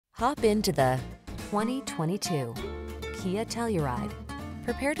Hop into the 2022 Kia Telluride.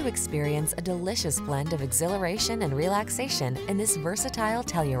 Prepare to experience a delicious blend of exhilaration and relaxation in this versatile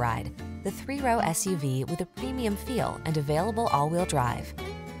Telluride, the three-row SUV with a premium feel and available all-wheel drive.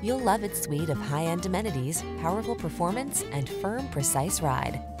 You'll love its suite of high-end amenities, powerful performance, and firm, precise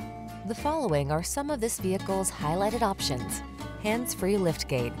ride. The following are some of this vehicle's highlighted options: hands-free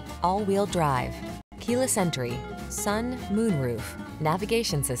liftgate, all-wheel drive, keyless entry, sun, moonroof,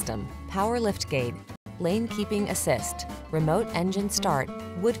 navigation system, power liftgate, lane keeping assist, remote engine start,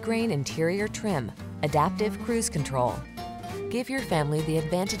 woodgrain interior trim, adaptive cruise control. Give your family the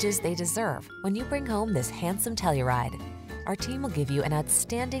advantages they deserve when you bring home this handsome Telluride. Our team will give you an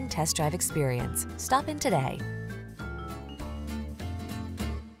outstanding test drive experience. Stop in today.